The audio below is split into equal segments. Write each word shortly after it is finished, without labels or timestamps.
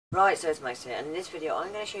Right, so it's Max here, and in this video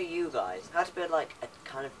I'm going to show you guys how to build like a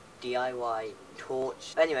kind of DIY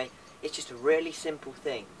torch. Anyway, it's just a really simple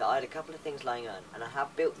thing that I had a couple of things lying on, and I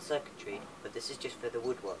have built the circuitry, but this is just for the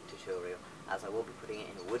woodwork tutorial, as I will be putting it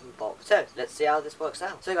in a wooden box. So, let's see how this works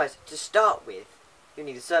out. So guys, to start with, you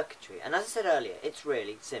need a circuitry, and as I said earlier, it's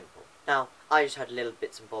really simple. Now, I just had little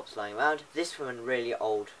bits and bobs lying around. This from a really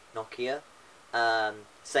old Nokia.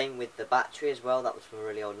 Same with the battery as well, that was from a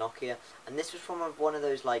really old Nokia. And this was from one of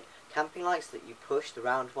those like camping lights that you push, the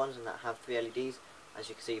round ones, and that have 3 LEDs. As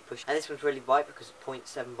you can see, you push. And this one's really bright because it's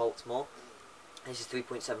 0.7 volts more. This is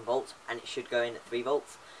 3.7 volts, and it should go in at 3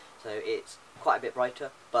 volts. So it's quite a bit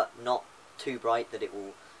brighter, but not too bright that it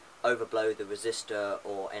will overblow the resistor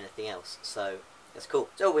or anything else. So that's cool.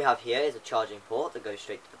 So all we have here is a charging port that goes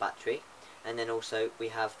straight to the battery. And then also we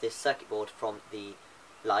have this circuit board from the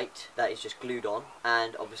light that is just glued on,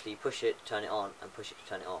 and obviously you push it to turn it on and push it to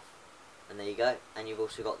turn it off, and there you go. And you've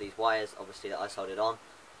also got these wires obviously that I soldered on,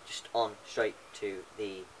 just on straight to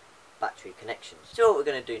the battery connections. So what we're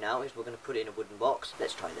going to do now is we're going to put it in a wooden box.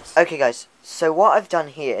 Let's try this. Okay guys, so what I've done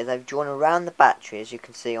here is I've drawn around the battery, as you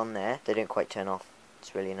can see on there. They don't quite turn off,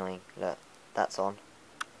 it's really annoying. Look, that's on,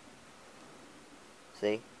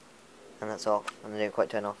 see, and that's off, and they don't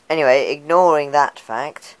quite turn off. Anyway, ignoring that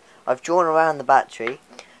fact, I've drawn around the battery,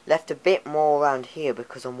 left a bit more around here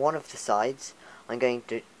because on one of the sides I'm going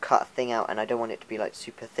to cut a thing out, and I don't want it to be like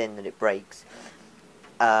super thin that it breaks.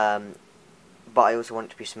 But I also want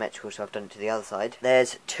it to be symmetrical, so I've done it to the other side.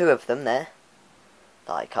 There's 2 of them there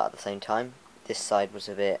that I cut at the same time. This side was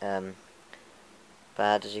a bit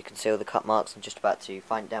bad, as you can see all the cut marks. I'm just about to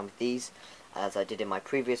find down with these, as I did in my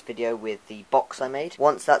previous video with the box I made.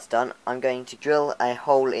 Once that's done, I'm going to drill a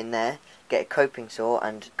hole in there, get a coping saw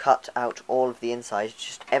and cut out all of the insides,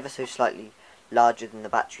 just ever so slightly larger than the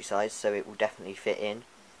battery size, so it will definitely fit in.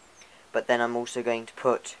 But then I'm also going to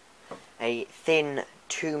put a thin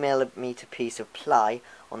 2mm piece of ply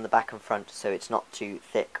on the back and front, so it's not too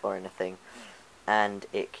thick or anything, and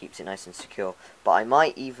it keeps it nice and secure. But I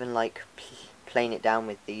might even like plane it down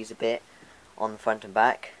with these a bit on the front and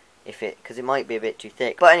back, because it might be a bit too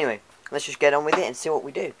thick. But anyway, let's just get on with it and see what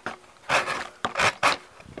we do.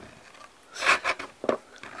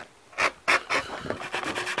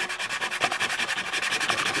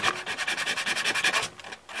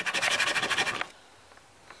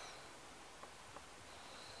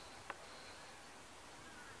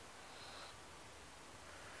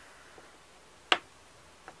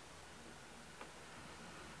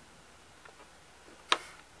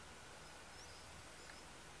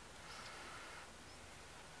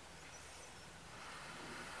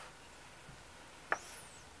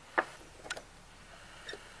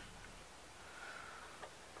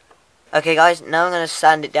 Okay guys, now I'm going to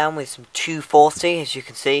sand it down with some 240, as you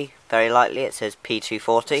can see, very lightly. It says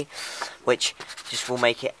P240, which just will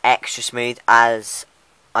make it extra smooth, as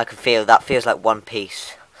I can feel. That feels like one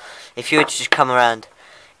piece. If you were to just come around,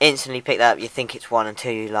 instantly pick that up, you think it's one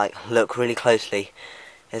until you like look really closely.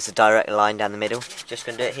 There's a direct line down the middle. Just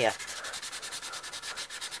going to do it here.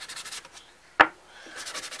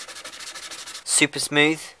 Super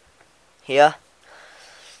smooth here,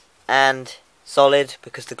 and solid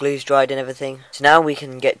because the glue's dried and everything. So now we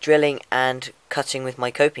can get drilling and cutting with my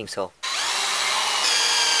coping saw.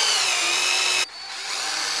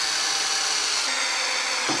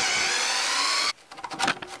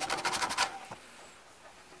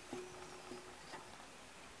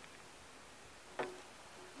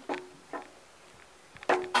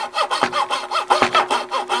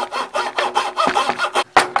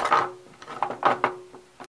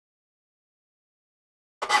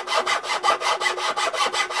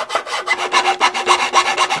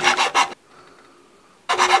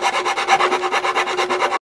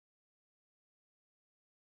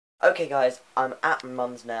 Okay guys, I'm at my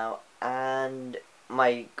mum's now, and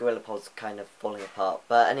my GorillaPod's kind of falling apart.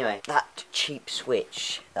 But anyway, that cheap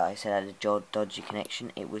switch that I said had a dodgy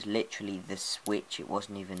connection, it was literally the switch, it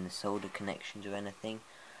wasn't even the solder connections or anything.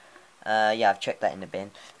 Yeah, I've checked that in the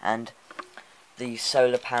bin. And the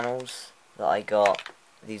solar panels that I got,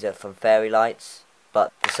 these are from Fairy Lights,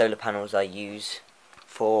 but the solar panels I use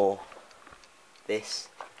for this,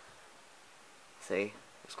 see,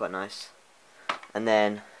 it's quite nice. And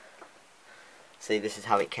then, see, this is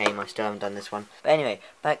how it came. I still haven't done this one. But anyway,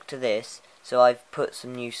 back to this. So I've put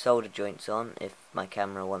some new solder joints on, if my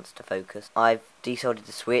camera wants to focus. I've desoldered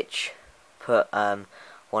the switch, put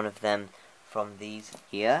one of them from these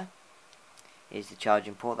here. Is the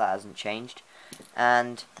charging port, that hasn't changed.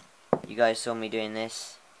 And you guys saw me doing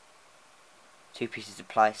this. 2 pieces of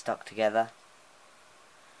ply stuck together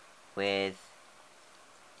with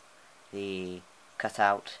the cut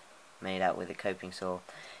out, made out with a coping saw.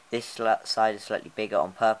 This side is slightly bigger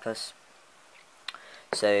on purpose,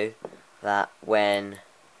 so that when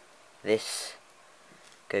this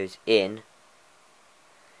goes in,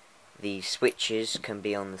 the switches can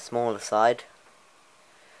be on the smaller side,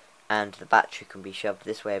 and the battery can be shoved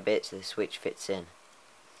this way a bit so the switch fits in.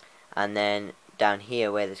 And then down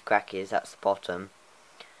here where this crack is, that's the bottom,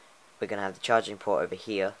 we're going to have the charging port over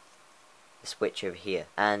here, the switch over here.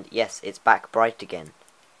 And yes, it's back bright again.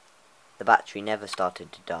 The battery never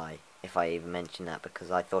started to die, if I even mention that, because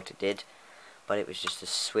I thought it did, but it was just a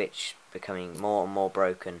switch becoming more and more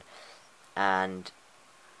broken and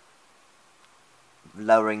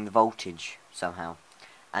lowering the voltage somehow.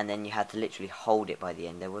 And then you had to literally hold it by the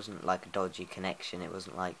end. There wasn't like a dodgy connection. It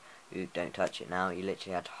wasn't like, ooh, don't touch it now. You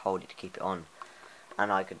literally had to hold it to keep it on.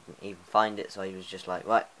 And I couldn't even find it, so I was just like,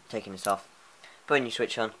 right, taking this off, putting your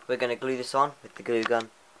switch on. We're going to glue this on with the glue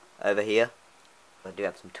gun over here. I do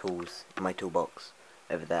have some tools in my toolbox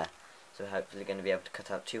over there, so hopefully going to be able to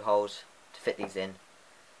cut out 2 holes to fit these in.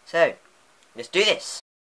 So, let's do this!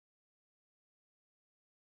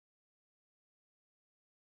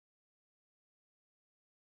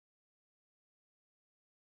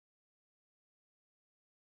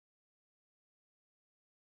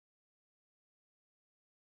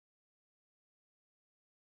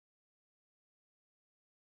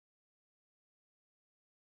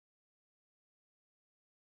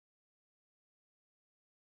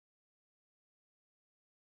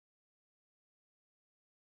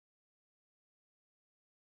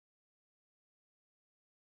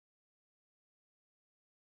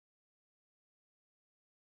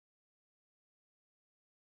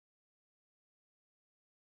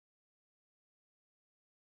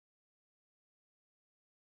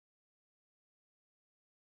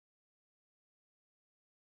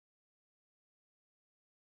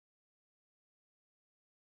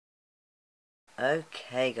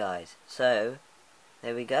 Okay guys, so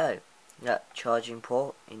there we go. That charging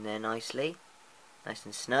port in there nicely, nice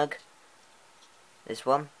and snug. This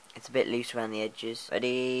one, it's a bit loose around the edges.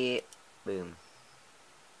 Ready, boom.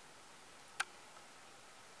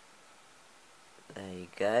 There you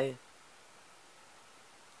go.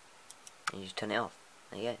 And you just turn it off.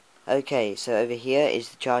 There you go. Okay, so over here is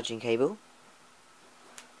the charging cable.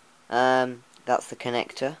 That's the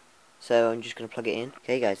connector. So I'm just going to plug it in.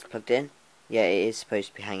 Okay guys, plugged in. Yeah, it is supposed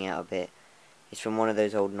to be hanging out a bit. It's from one of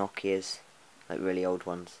those old Nokias, like really old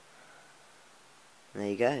ones. And there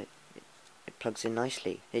you go. It plugs in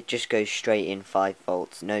nicely. It just goes straight in 5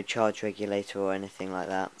 volts, no charge regulator or anything like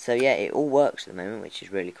that. So yeah, it all works at the moment, which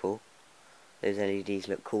is really cool. Those LEDs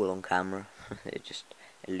look cool on camera. They're just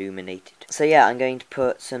illuminated. So yeah, I'm going to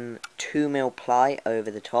put some 2mm ply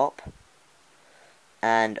over the top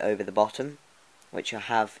and over the bottom, which I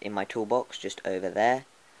have in my toolbox just over there.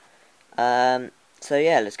 So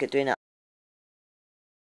yeah, let's get doing that.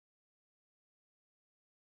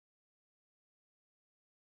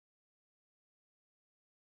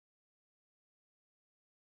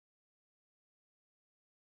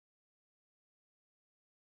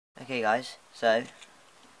 Okay guys, so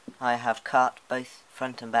I have cut both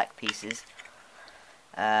front and back pieces.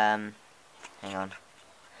 Hang on.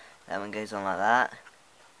 That one goes on like that.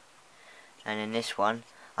 And in this one,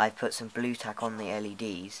 I've put some blue tack on the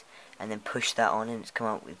LEDs and then pushed that on, and it's come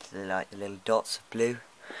out with the little dots of blue.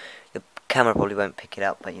 The camera probably won't pick it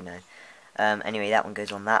up, but you know. Anyway, that one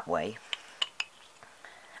goes on that way.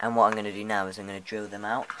 And what I'm going to do now is I'm going to drill them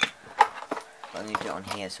out. But I'm going to do it on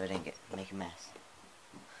here so I don't make a mess.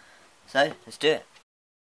 So, let's do it.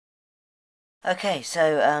 Okay,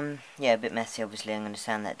 so, yeah, a bit messy obviously, I'm going to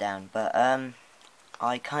sand that down. But,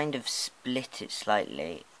 I kind of split it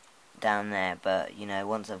slightly down there, but, you know,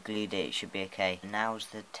 once I've glued it, it should be okay. Now's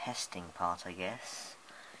the testing part, I guess.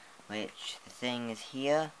 Which, the thing is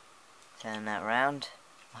here. Turn that round.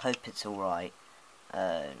 I hope it's alright.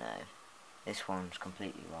 Oh, no. This one's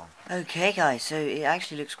completely wrong. Okay, guys, so it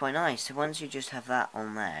actually looks quite nice. So once you just have that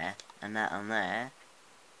on there, and that on there,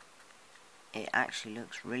 it actually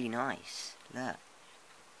looks really nice. Look.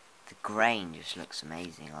 The grain just looks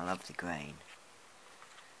amazing. I love the grain.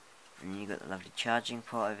 And you've got the lovely charging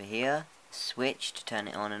port over here. Switch to turn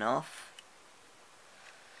it on and off.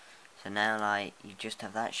 So now, like, you just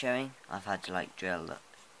have that showing. I've had to, like, drill a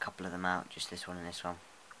couple of them out. Just this one and this one.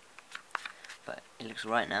 But it looks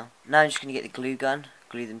alright now. Now I'm just going to get the glue gun.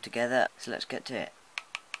 Glue them together. So let's get to it.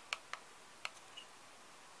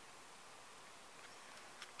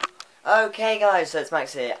 Okay guys, so it's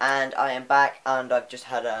Max here, and I am back, and I've just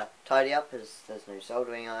had a tidy up as there's no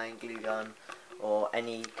soldering iron, glue gun, or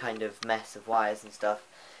any kind of mess of wires and stuff.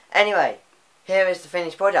 Anyway, here is the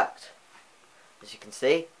finished product. as you can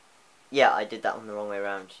see. Yeah, I did that one the wrong way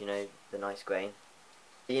around, you know, the nice grain.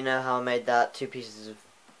 You know how I made that? 2 pieces of,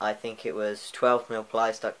 I think it was 12mm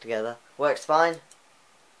ply stuck together. Works fine.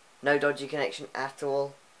 No dodgy connection at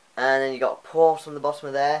all. And then you got a port on the bottom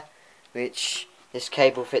of there, which this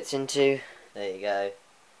cable fits into. There you go.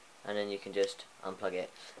 And then you can just unplug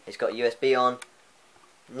it. It's got USB on.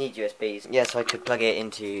 Need USBs. Yes, I could plug it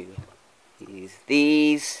into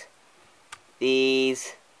these,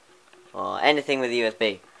 or anything with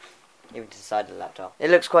USB. Even to the side of the laptop. It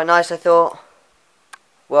looks quite nice, I thought.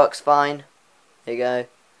 Works fine. There you go.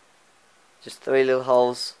 Just 3 little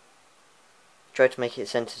holes. Try to make it as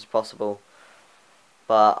centered as possible.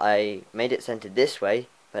 But I made it centered this way,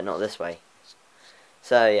 but not this way.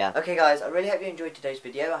 So yeah. Okay guys, I really hope you enjoyed today's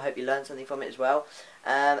video. I hope you learned something from it as well.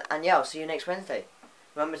 And yeah, I'll see you next Wednesday.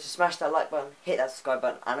 Remember to smash that like button, hit that subscribe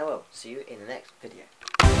button, and I will see you in the next video.